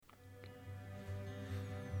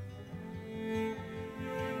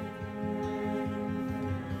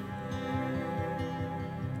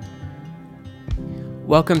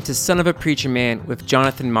Welcome to Son of a Preacher Man with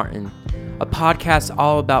Jonathan Martin, a podcast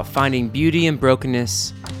all about finding beauty in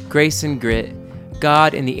brokenness, grace in grit,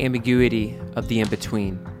 God in the ambiguity of the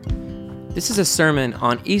in-between. This is a sermon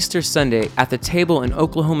on Easter Sunday at the table in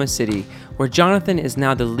Oklahoma City, where Jonathan is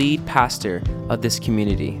now the lead pastor of this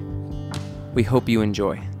community. We hope you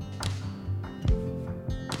enjoy.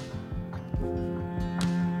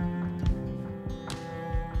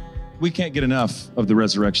 We can't get enough of the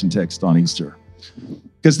resurrection text on Easter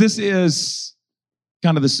because this is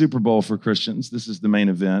kind of the Super Bowl for Christians. This is the main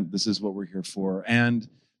event. This is what we're here for. And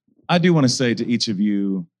I do want to say to each of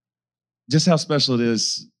you just how special it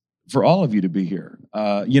is for all of you to be here.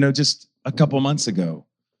 Just a couple months ago,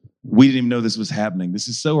 we didn't even know this was happening. This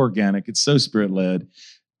is so organic. It's so spirit-led.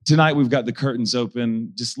 Tonight, we've got the curtains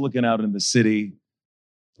open, just looking out in the city.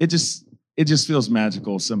 It just feels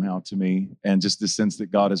magical somehow to me, and just the sense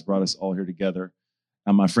that God has brought us all here together.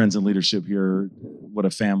 And my friends in leadership here, what a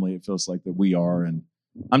family it feels like that we are, and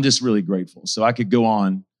I'm just really grateful. So I could go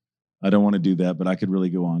on. I don't want to do that, but I could really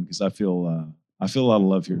go on because I feel a lot of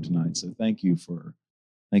love here tonight. So thank you for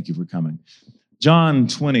coming. John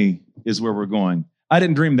 20 is where we're going. I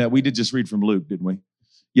didn't dream that. We did just read from Luke, didn't we?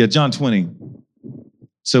 Yeah, John 20.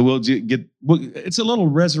 So it's a little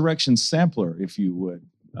resurrection sampler, if you would.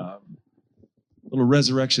 Little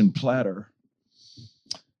resurrection platter.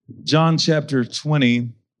 John chapter 20,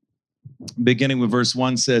 beginning with verse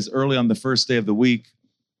 1 says, early on the first day of the week,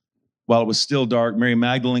 while it was still dark, Mary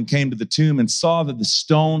Magdalene came to the tomb and saw that the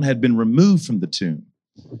stone had been removed from the tomb.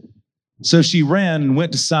 So she ran and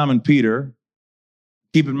went to Simon Peter.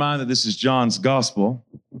 Keep in mind that this is John's gospel.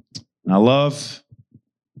 And I love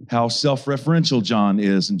how self-referential John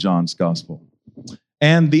is in John's gospel.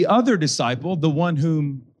 And the other disciple, the one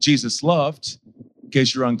whom Jesus loved, in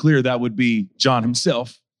case you're unclear, that would be John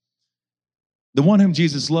himself. The one whom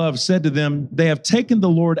Jesus loved said to them, "They have taken the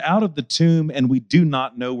Lord out of the tomb, and we do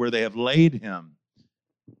not know where they have laid him."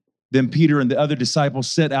 Then Peter and the other disciple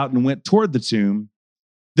set out and went toward the tomb.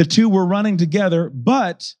 The two were running together,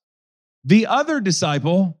 but the other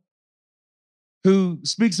disciple, who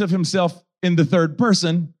speaks of himself in the third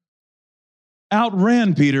person,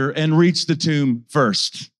 outran Peter and reached the tomb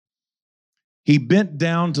first. He bent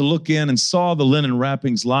down to look in and saw the linen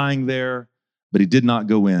wrappings lying there, but he did not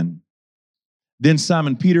go in. Then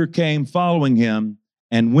Simon Peter came following him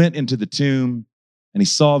and went into the tomb, and he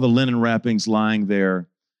saw the linen wrappings lying there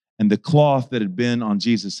and the cloth that had been on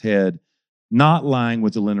Jesus' head, not lying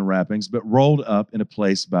with the linen wrappings, but rolled up in a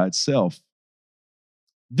place by itself.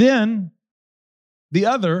 Then the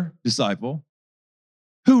other disciple,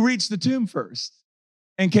 who reached the tomb first,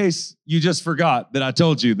 in case you just forgot that I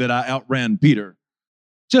told you that I outran Peter,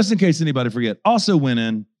 just in case anybody forget, also went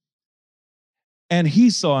in, and he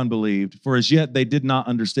saw and believed, for as yet they did not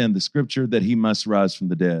understand the scripture that he must rise from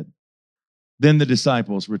the dead. Then the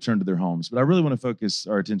disciples returned to their homes. But I really want to focus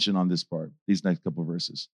our attention on this part, these next couple of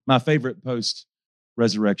verses. My favorite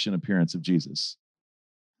post-resurrection appearance of Jesus.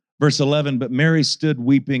 Verse 11, but Mary stood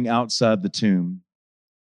weeping outside the tomb.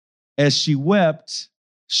 As she wept,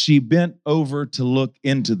 she bent over to look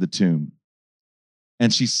into the tomb,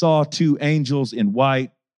 and she saw two angels in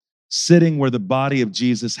white sitting where the body of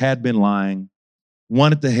Jesus had been lying,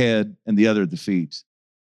 one at the head and the other at the feet.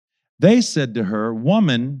 They said to her,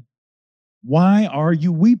 "Woman, why are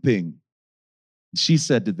you weeping?" She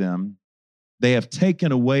said to them, "They have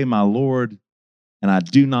taken away my Lord, and I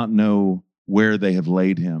do not know where they have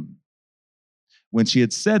laid him." When she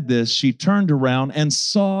had said this, she turned around and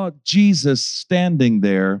saw Jesus standing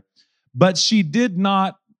there, but she did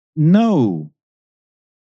not know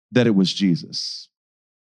that it was Jesus.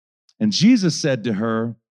 And Jesus said to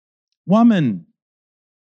her, "Woman,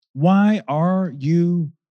 why are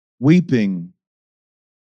you weeping?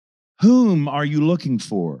 Whom are you looking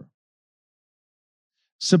for?"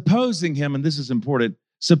 Supposing him, and this is important,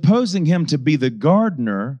 supposing him to be the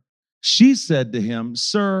gardener, she said to him,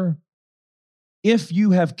 "Sir, if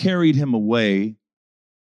you have carried him away,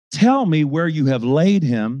 tell me where you have laid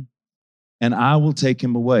him, and I will take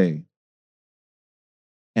him away."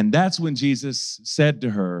 And that's when Jesus said to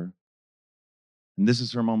her, and this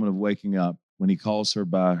is her moment of waking up, when he calls her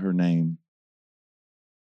by her name,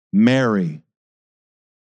 "Mary."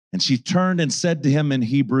 And she turned and said to him in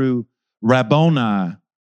Hebrew, "Rabboni,"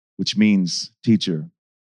 which means teacher.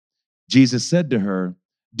 Jesus said to her,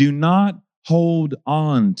 "Do not hold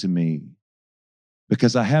on to me,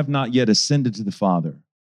 because I have not yet ascended to the Father.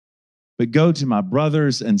 But go to my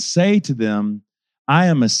brothers and say to them, I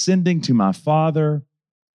am ascending to my Father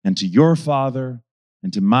and to your Father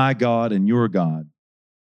and to my God and your God."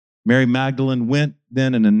 Mary Magdalene went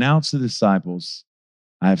then and announced to the disciples,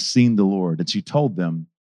 I have seen the Lord. And she told them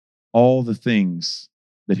all the things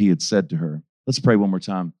that he had said to her. Let's pray one more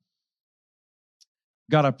time.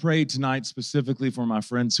 God, I pray tonight specifically for my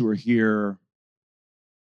friends who are here,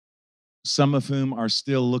 some of whom are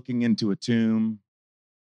still looking into a tomb.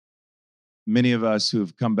 Many of us who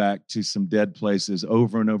have come back to some dead places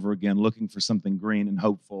over and over again, looking for something green and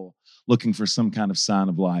hopeful, looking for some kind of sign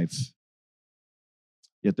of life.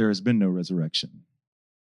 Yet there has been no resurrection.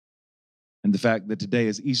 And the fact that today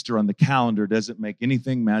is Easter on the calendar doesn't make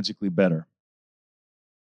anything magically better.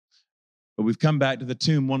 But we've come back to the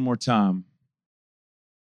tomb one more time.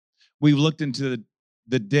 We've looked into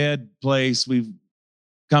the dead place. We've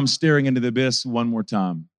come staring into the abyss one more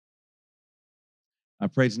time. I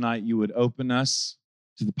pray tonight you would open us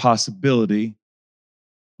to the possibility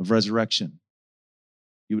of resurrection.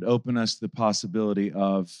 You would open us to the possibility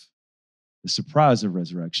of the surprise of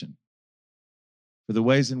resurrection. For the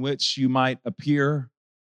ways in which you might appear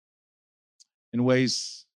in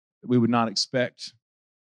ways that we would not expect.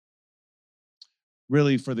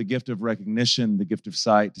 Really for the gift of recognition, the gift of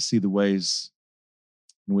sight, to see the ways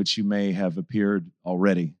in which you may have appeared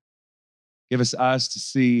already. Give us eyes to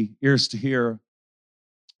see, ears to hear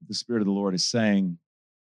what the Spirit of the Lord is saying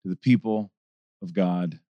to the people of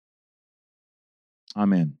God.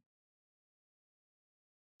 Amen.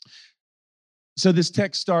 So this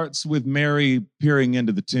text starts with Mary peering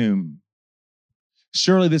into the tomb.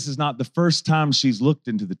 Surely this is not the first time she's looked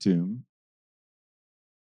into the tomb.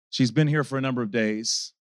 She's been here for a number of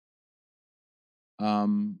days.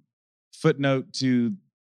 Footnote to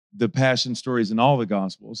the passion stories in all the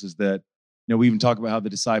Gospels is that, we even talk about how the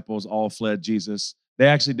disciples all fled Jesus. They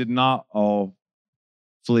actually did not all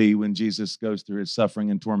flee when Jesus goes through his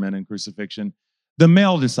suffering and torment and crucifixion. The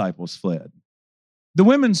male disciples fled. The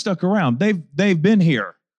women stuck around. They've been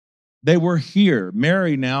here. They were here.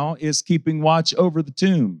 Mary now is keeping watch over the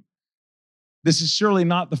tomb. This is surely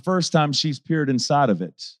not the first time she's peered inside of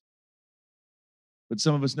it. But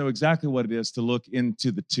some of us know exactly what it is to look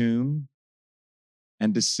into the tomb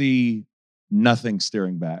and to see nothing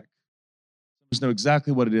staring back. Some of us know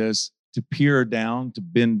exactly what it is to peer down, to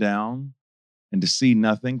bend down, and to see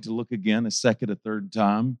nothing, to look again a second, a third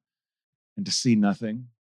time, and to see nothing.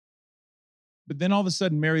 But then all of a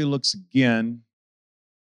sudden, Mary looks again,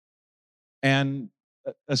 and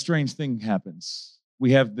a strange thing happens.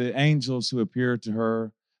 We have the angels who appear to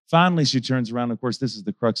her. Finally, she turns around. Of course, this is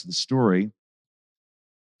the crux of the story.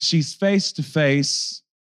 She's face to face,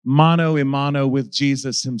 mano a mano with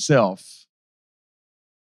Jesus himself.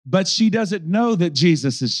 But she doesn't know that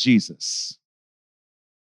Jesus is Jesus.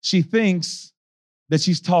 She thinks that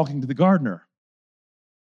she's talking to the gardener.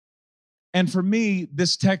 And for me,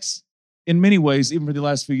 this text, in many ways, even for the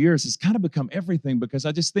last few years, has kind of become everything, because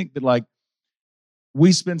I just think that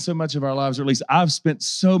we spend so much of our lives, or at least I've spent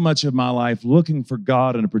so much of my life looking for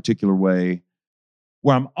God in a particular way,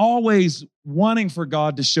 where I'm always wanting for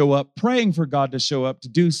God to show up, praying for God to show up, to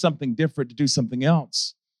do something different, to do something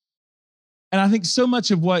else. And I think so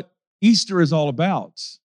much of what Easter is all about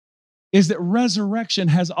is that resurrection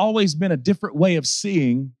has always been a different way of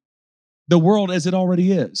seeing the world as it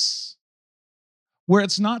already is. Where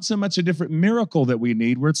it's not so much a different miracle that we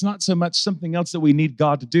need, where it's not so much something else that we need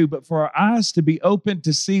God to do, but for our eyes to be open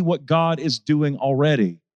to see what God is doing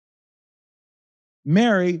already.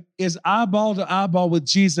 Mary is eyeball to eyeball with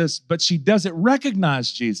Jesus, but she doesn't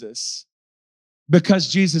recognize Jesus because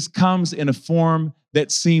Jesus comes in a form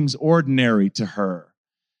that seems ordinary to her.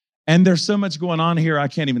 And there's so much going on here, I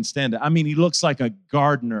can't even stand it. I mean, he looks like a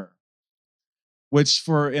gardener, which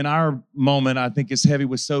in our moment, I think is heavy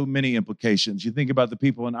with so many implications. You think about the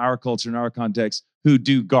people in our culture, in our context, who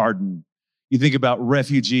do garden. You think about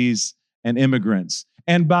refugees and immigrants.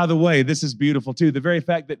 And by the way, this is beautiful too. The very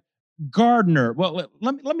fact that gardener, well,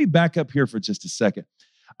 let me back up here for just a second.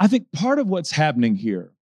 I think part of what's happening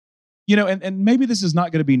here, and maybe this is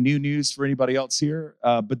not going to be new news for anybody else here,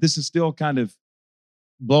 but this is still kind of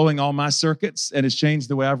blowing all my circuits, and it's changed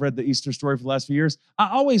the way I've read the Easter story for the last few years. I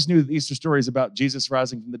always knew the Easter story is about Jesus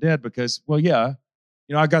rising from the dead because,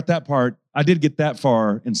 I got that part. I did get that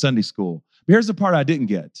far in Sunday school. But here's the part I didn't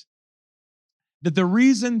get. That the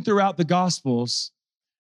reason throughout the Gospels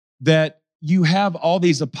that you have all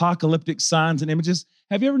these apocalyptic signs and images,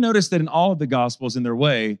 have you ever noticed that in all of the Gospels in their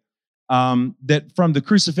way, that from the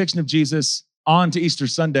crucifixion of Jesus on to Easter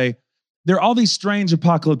Sunday, there are all these strange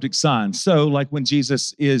apocalyptic signs. So like when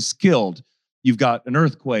Jesus is killed, you've got an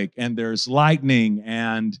earthquake and there's lightning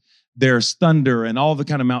and there's thunder and all the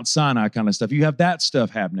kind of Mount Sinai kind of stuff. You have that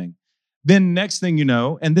stuff happening. Then next thing you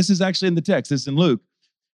know, and this is actually in the text, this is in Luke,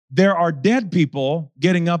 there are dead people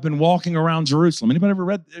getting up and walking around Jerusalem. Anybody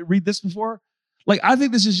ever read this before? Like, I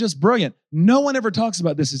think this is just brilliant. No one ever talks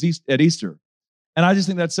about this at Easter. And I just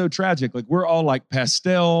think that's so tragic. Like, we're all like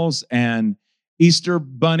pastels and Easter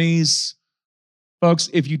bunnies. Folks,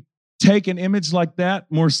 if you take an image like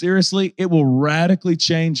that more seriously, it will radically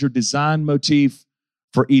change your design motif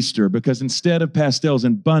for Easter, because instead of pastels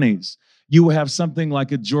and bunnies, you will have something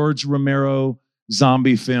like a George Romero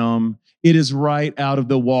zombie film. It is right out of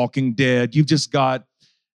The Walking Dead. You've just got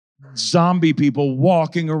zombie people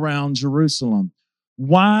walking around Jerusalem.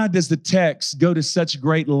 Why does the text go to such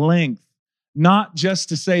great length? Not just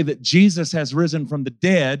to say that Jesus has risen from the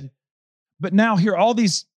dead, but now here are all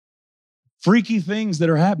these freaky things that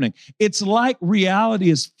are happening. It's like reality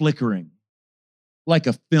is flickering, like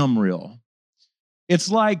a film reel. It's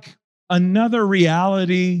like another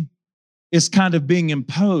reality is kind of being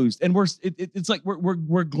imposed, and it's like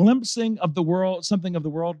we're glimpsing of the world, something of the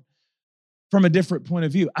world from a different point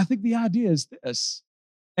of view. I think the idea is this,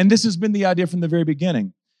 and this has been the idea from the very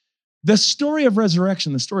beginning. The story of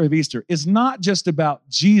resurrection, the story of Easter, is not just about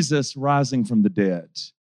Jesus rising from the dead.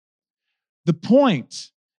 The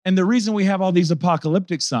point and the reason we have all these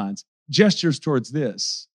apocalyptic signs gestures towards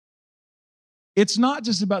this. It's not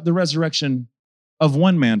just about the resurrection of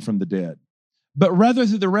one man from the dead, but rather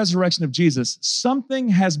through the resurrection of Jesus, something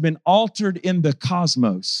has been altered in the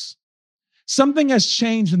cosmos. Something has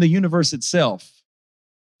changed in the universe itself.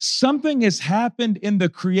 Something has happened in the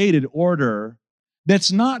created order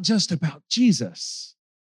that's not just about Jesus.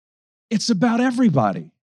 It's about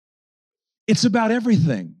everybody. It's about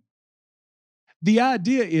everything. The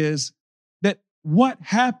idea is that what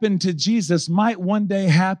happened to Jesus might one day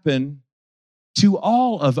happen to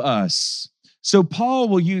all of us. So Paul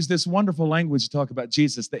will use this wonderful language to talk about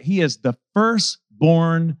Jesus, that he is the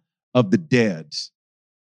firstborn of the dead.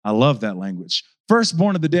 I love that language.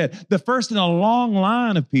 Firstborn of the dead, the first in a long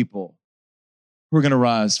line of people who are going to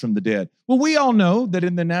rise from the dead. Well, we all know that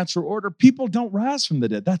in the natural order, people don't rise from the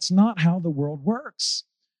dead. That's not how the world works.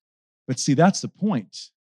 But see, that's the point,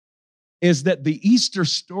 is that the Easter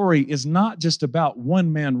story is not just about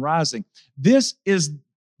one man rising. This is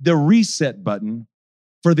the reset button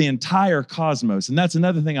for the entire cosmos. And that's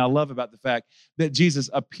another thing I love about the fact that Jesus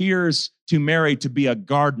appears to Mary to be a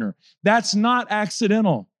gardener. That's not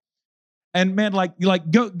accidental. And man,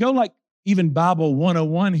 go like even Bible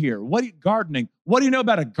 101 here. Gardening? What do you know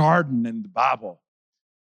about a garden in the Bible?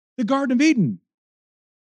 The Garden of Eden.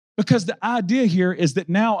 Because the idea here is that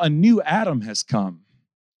now a new Adam has come.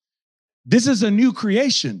 This is a new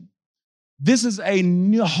creation. This is a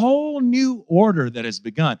whole new order that has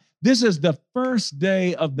begun. This is the first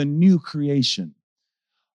day of the new creation.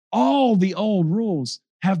 All the old rules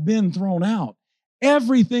have been thrown out.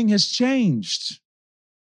 Everything has changed.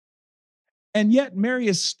 And yet Mary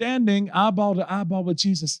is standing eyeball to eyeball with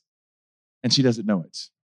Jesus, and she doesn't know it.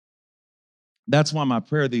 That's why my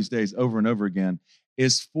prayer these days over and over again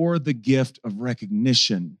is for the gift of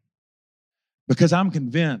recognition, because I'm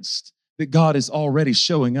convinced that God is already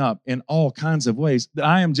showing up in all kinds of ways that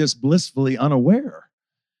I am just blissfully unaware.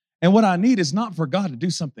 And what I need is not for God to do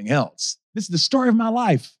something else. This is the story of my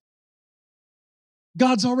life.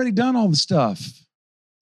 God's already done all the stuff.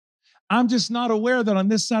 I'm just not aware that on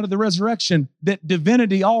this side of the resurrection, that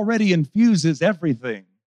divinity already infuses everything.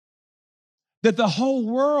 That the whole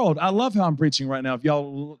world, I love how I'm preaching right now, if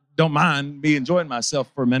y'all don't mind me enjoying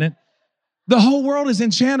myself for a minute. The whole world is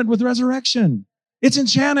enchanted with resurrection. It's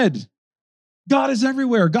enchanted. God is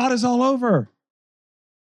everywhere. God is all over.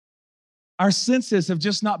 Our senses have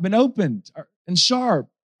just not been opened and sharp.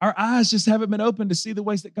 Our eyes just haven't been opened to see the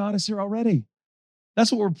ways that God is here already.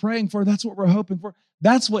 That's what we're praying for. That's what we're hoping for.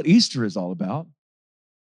 That's what Easter is all about,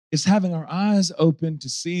 is having our eyes open to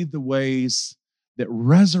see the ways that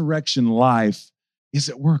resurrection life is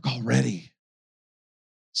at work already.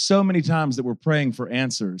 So many times that we're praying for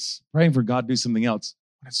answers, praying for God to do something else,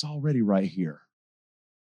 but it's already right here.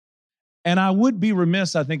 And I would be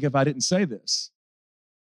remiss, I think, if I didn't say this,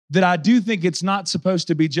 that I do think it's not supposed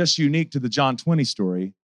to be just unique to the John 20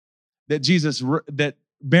 story, that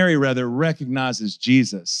Mary recognizes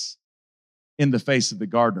Jesus in the face of the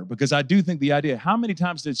gardener. Because I do think the idea, how many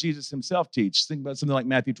times did Jesus himself teach? Think about something like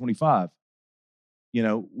Matthew 25. You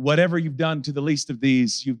know, whatever you've done to the least of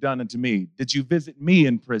these, you've done unto me. Did you visit me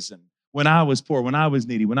in prison when I was poor, when I was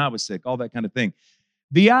needy, when I was sick, all that kind of thing.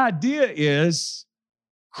 The idea is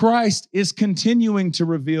Christ is continuing to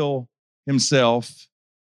reveal himself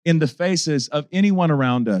in the faces of anyone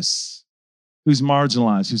around us who's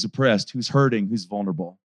marginalized, who's oppressed, who's hurting, who's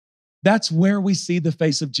vulnerable. That's where we see the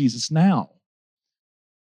face of Jesus now.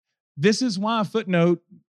 This is why a footnote,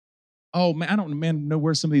 oh man, I don't know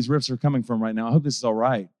where some of these riffs are coming from right now. I hope this is all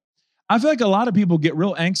right. I feel like a lot of people get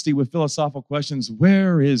real angsty with philosophical questions.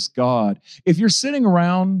 Where is God? If you're sitting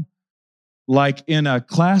around like in a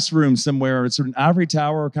classroom somewhere, it's an ivory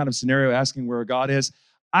tower kind of scenario asking where God is,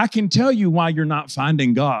 I can tell you why you're not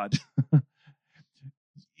finding God.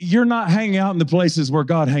 You're not hanging out in the places where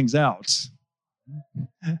God hangs out.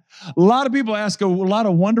 A lot of people ask a lot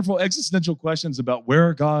of wonderful existential questions about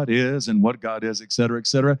where God is and what God is, et cetera, et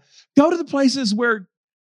cetera. Go to the places where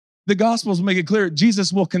the Gospels make it clear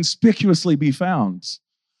Jesus will conspicuously be found.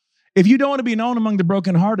 If you don't want to be known among the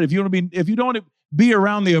brokenhearted, if you don't want to be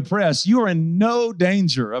around the oppressed, you are in no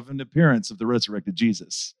danger of an appearance of the resurrected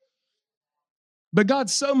Jesus. But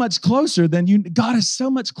God's so much closer than God is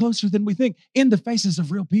so much closer than we think in the faces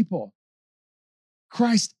of real people.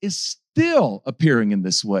 Christ is still appearing in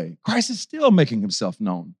this way. Christ is still making himself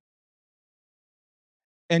known.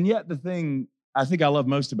 And yet the thing I think I love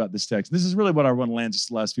most about this text, this is really what I want to land just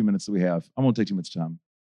the last few minutes that we have. I won't take too much time.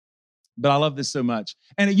 But I love this so much.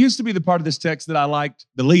 And it used to be the part of this text that I liked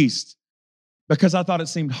the least because I thought it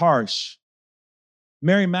seemed harsh.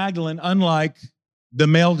 Mary Magdalene, unlike the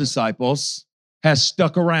male disciples, has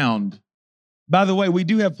stuck around. By the way, we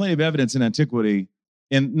do have plenty of evidence in antiquity,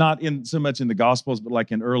 and not in so much in the Gospels, but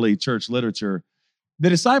like in early church literature. The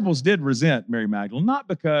disciples did resent Mary Magdalene, not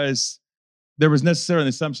because there was necessarily an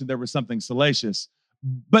assumption there was something salacious,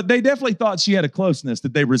 but they definitely thought she had a closeness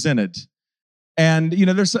that they resented. And,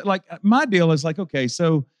 there's like, my deal is like, okay,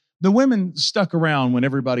 so the women stuck around when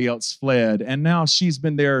everybody else fled, and now she's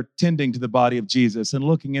been there tending to the body of Jesus and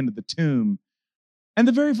looking into the tomb. And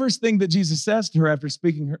the very first thing that Jesus says to her after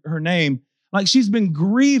speaking her name, like she's been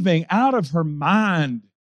grieving out of her mind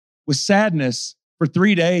with sadness for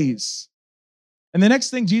 3 days. And the next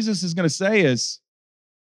thing Jesus is going to say is,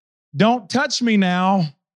 don't touch me now.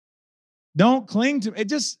 Don't cling to me.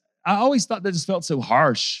 I always thought that just felt so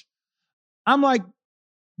harsh. I'm like,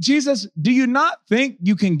 Jesus, do you not think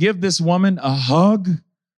you can give this woman a hug?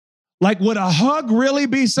 Like, would a hug really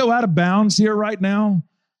be so out of bounds here right now?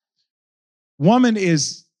 Woman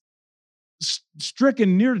is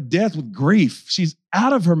stricken near to death with grief. She's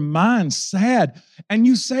out of her mind, sad. And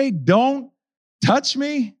you say, don't touch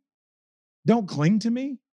me? Don't cling to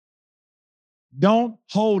me? Don't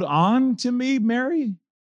hold on to me, Mary?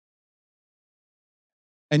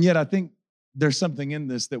 And yet I think there's something in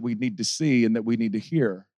this that we need to see and that we need to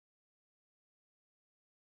hear.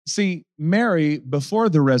 See, Mary, before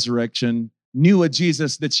the resurrection, knew a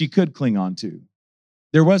Jesus that she could cling on to.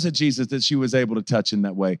 There was a Jesus that she was able to touch in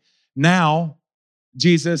that way. Now,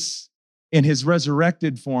 Jesus, in his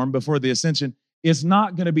resurrected form before the ascension, is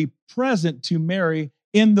not going to be present to Mary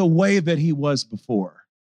in the way that he was before.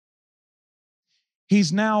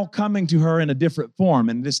 He's now coming to her in a different form,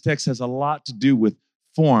 and this text has a lot to do with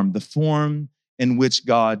form, the form in which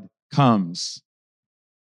God comes.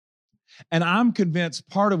 And I'm convinced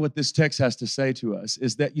part of what this text has to say to us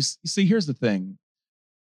is that, you see, here's the thing.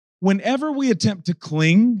 Whenever we attempt to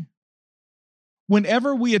cling,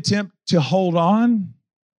 whenever we attempt to hold on,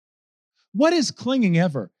 what is clinging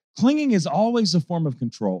ever? Clinging is always a form of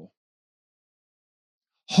control.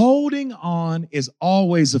 Holding on is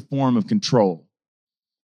always a form of control.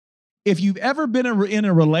 If you've ever been in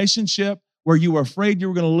a relationship where you were afraid you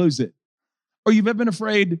were going to lose it, or you've ever been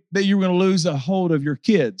afraid that you were going to lose a hold of your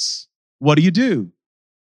kids, what do?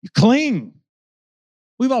 You cling.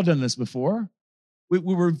 We've all done this before. We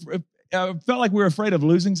felt like we were afraid of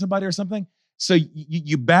losing somebody or something. So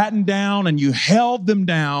you battened down and you held them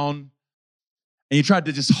down and you tried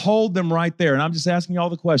to just hold them right there. And I'm just asking you all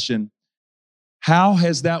the question, how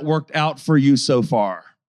has that worked out for you so far?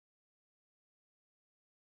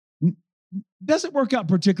 Doesn't work out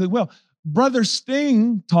particularly well. Brother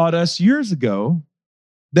Sting taught us years ago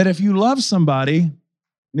that if you love somebody,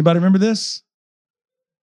 anybody remember this?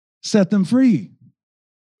 Set them free.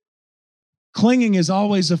 Clinging is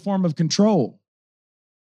always a form of control.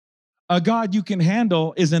 A God you can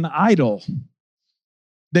handle is an idol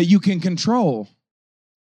that you can control.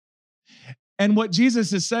 And what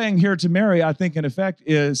Jesus is saying here to Mary, I think in effect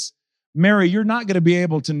is, Mary, you're not going to be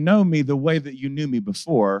able to know me the way that you knew me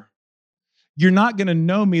before. You're not going to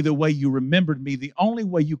know me the way you remembered me. The only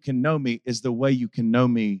way you can know me is the way you can know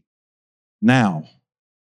me now.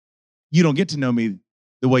 You don't get to know me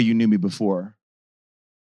the way you knew me before.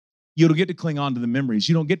 You don't get to cling on to the memories.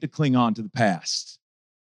 You don't get to cling on to the past.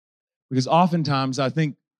 Because oftentimes I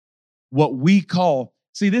think what we call,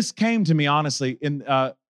 see, this came to me honestly in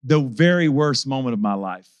the very worst moment of my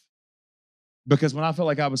life. Because when I felt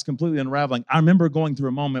like I was completely unraveling, I remember going through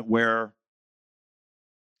a moment where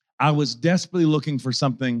I was desperately looking for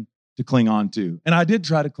something to cling on to. And I did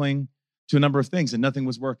try to cling to a number of things and nothing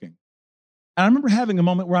was working. And I remember having a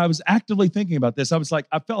moment where I was actively thinking about this. I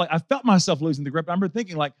felt myself losing the grip. I remember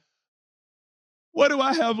thinking like, what do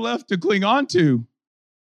I have left to cling on to?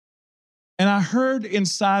 And I heard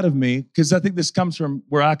inside of me, because I think this comes from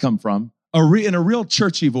where I come from, in a real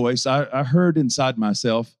churchy voice, I heard inside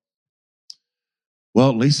myself, well,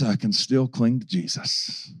 at least I can still cling to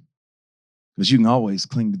Jesus. Because you can always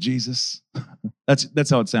cling to Jesus. That's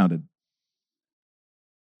how it sounded.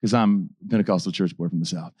 Because I'm a Pentecostal church boy from the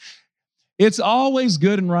South. It's always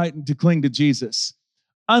good and right to cling to Jesus.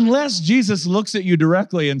 Unless Jesus looks at you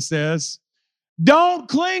directly and says, don't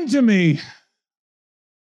cling to me.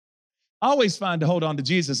 Always fine to hold on to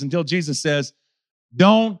Jesus until Jesus says,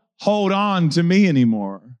 don't hold on to me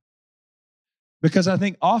anymore. Because I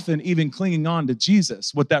think often even clinging on to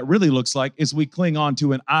Jesus, what that really looks like is we cling on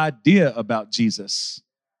to an idea about Jesus.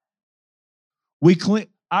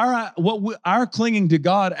 Our clinging to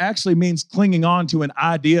God actually means clinging on to an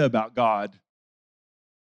idea about God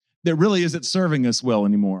that really isn't serving us well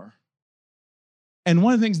anymore. And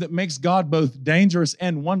one of the things that makes God both dangerous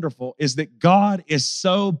and wonderful is that God is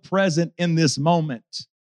so present in this moment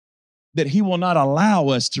that he will not allow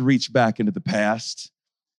us to reach back into the past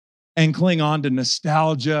and cling on to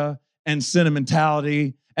nostalgia and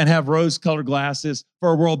sentimentality and have rose-colored glasses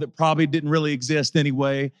for a world that probably didn't really exist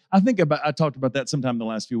anyway. I talked about that sometime in the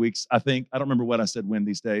last few weeks, I don't remember what I said when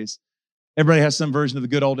these days. Everybody has some version of the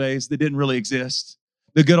good old days that didn't really exist.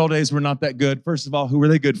 The good old days were not that good. First of all, who were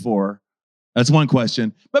they good for? That's one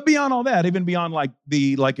question. But beyond all that, even beyond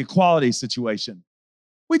the equality situation,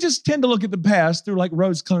 we just tend to look at the past through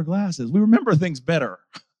rose-colored glasses. We remember things better.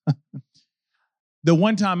 The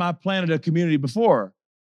one time I planted a community before,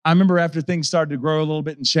 I remember after things started to grow a little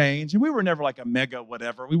bit and change, and we were never like a mega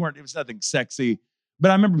whatever. It was nothing sexy.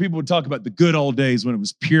 But I remember people would talk about the good old days when it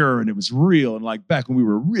was pure and it was real, and back when we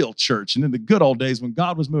were a real church, and then the good old days when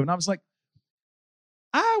God was moving. I was like,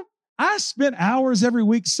 I spent hours every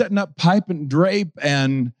week setting up pipe and drape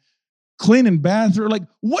and cleaning bathroom.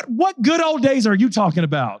 What good old days are you talking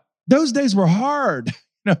about? Those days were hard.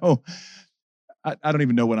 No, I don't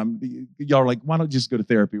even know what y'all are like, why don't you just go to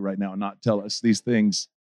therapy right now and not tell us these things?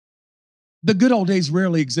 The good old days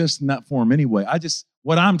rarely exist in that form anyway.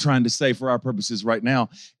 What I'm trying to say for our purposes right now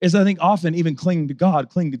is I think often even clinging to God,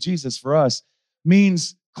 clinging to Jesus for us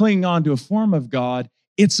means clinging on to a form of God.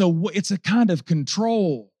 It's a kind of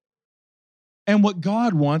control. And what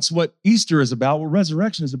God wants, what Easter is about, what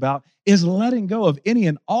resurrection is about, is letting go of any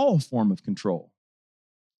and all form of control.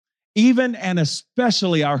 Even and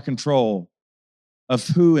especially our control of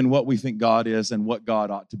who and what we think God is and what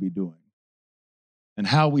God ought to be doing and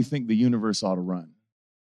how we think the universe ought to run.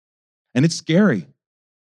 And it's scary.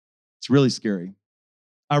 It's really scary.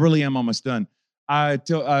 I really am almost done. I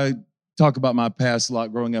talk about my past a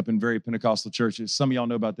lot growing up in very Pentecostal churches. Some of y'all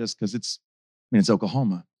know about this because it's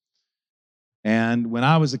Oklahoma. And when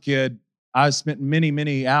I was a kid, I spent many,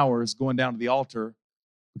 many hours going down to the altar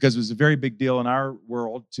because it was a very big deal in our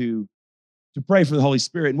world to pray for the Holy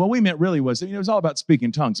Spirit. And what we meant really was, it was all about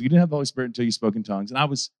speaking tongues. You didn't have the Holy Spirit until you spoke in tongues. And I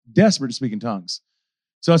was desperate to speak in tongues.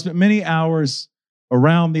 So I spent many hours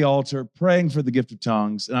around the altar praying for the gift of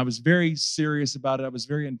tongues. And I was very serious about it. I was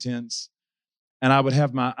very intense. And I would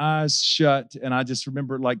have my eyes shut. And I just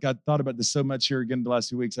remember, I thought about this so much here again the last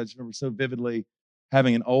few weeks. I just remember so vividly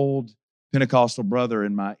having an old Pentecostal brother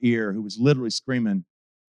in my ear who was literally screaming,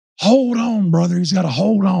 hold on, brother. He's got to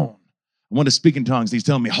hold on. I wanted to speak in tongues. He's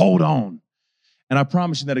telling me, hold on. And I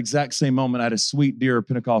promise you, in that exact same moment, I had a sweet, dear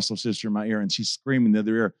Pentecostal sister in my ear, and she's screaming in the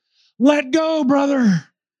other ear, let go, brother.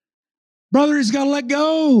 Brother, he's got to let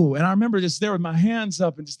go. And I remember just there with my hands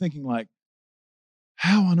up and just thinking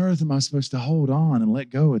how on earth am I supposed to hold on and let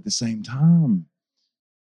go at the same time?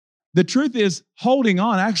 The truth is, holding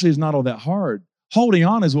on actually is not all that hard. Holding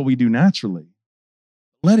on is what we do naturally.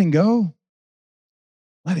 Letting go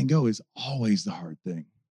is always the hard thing.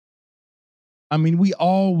 We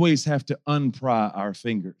always have to unpry our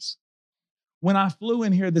fingers. When I flew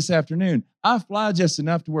in here this afternoon, I fly just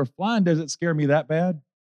enough to where flying doesn't scare me that bad.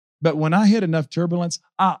 But when I hit enough turbulence,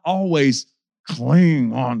 I always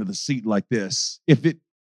cling onto the seat like this if it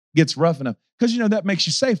gets rough enough, because that makes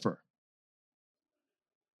you safer.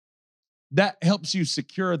 That helps you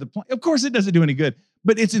secure the plane. Of course, it doesn't do any good,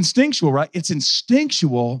 but it's instinctual, right? It's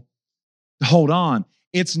instinctual to hold on.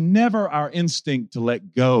 It's never our instinct to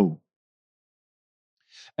let go.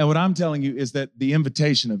 And what I'm telling you is that the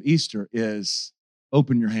invitation of Easter is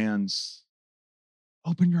open your hands,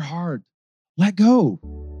 open your heart, let go.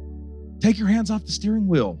 Take your hands off the steering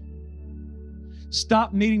wheel.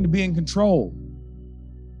 Stop needing to be in control.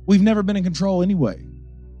 We've never been in control anyway.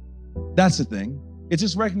 That's the thing. It's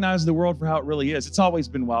just recognize the world for how it really is. It's always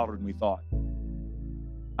been wilder than we thought.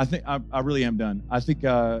 I think I really am done. I think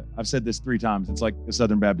I've said this 3 times. It's like a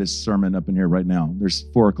Southern Baptist sermon up in here right now. There's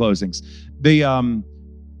 4 closings.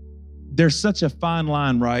 There's such a fine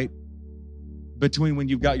line, right, between when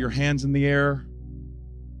you've got your hands in the air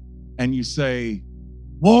and you say,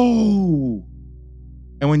 whoa,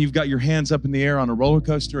 and when you've got your hands up in the air on a roller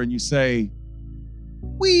coaster and you say,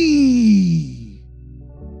 wee.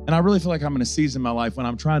 And I really feel like I'm in a season in my life when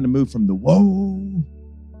I'm trying to move from the whoa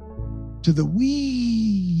to the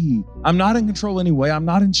wee. I'm not in control anyway. I'm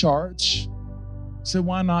not in charge. So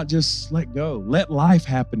why not just let go? Let life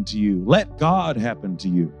happen to you. Let God happen to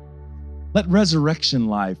you. Let resurrection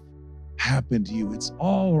life happen to you. It's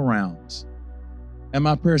all around. And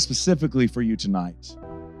my prayer specifically for you tonight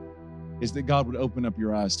is that God would open up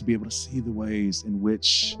your eyes to be able to see the ways in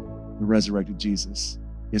which the resurrected Jesus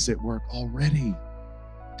is at work already.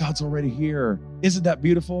 God's already here. Isn't that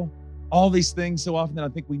beautiful? All these things so often that I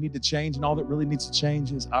think we need to change, and all that really needs to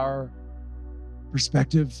change is our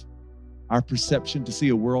perspective, our perception to see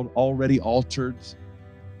a world already altered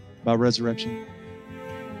by resurrection.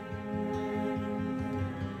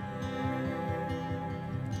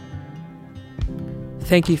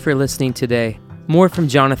 Thank you for listening today. More from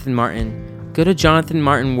Jonathan Martin. Go to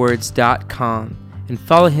jonathanmartinwords.com and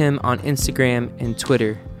follow him on Instagram and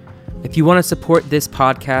Twitter. If you want to support this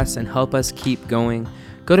podcast and help us keep going,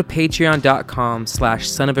 go to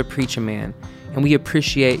patreon.com/sonofapreacherman, and we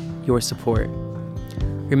appreciate your support.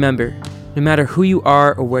 Remember, no matter who you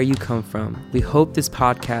are or where you come from, we hope this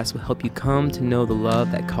podcast will help you come to know the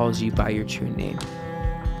love that calls you by your true name.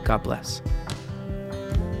 God bless.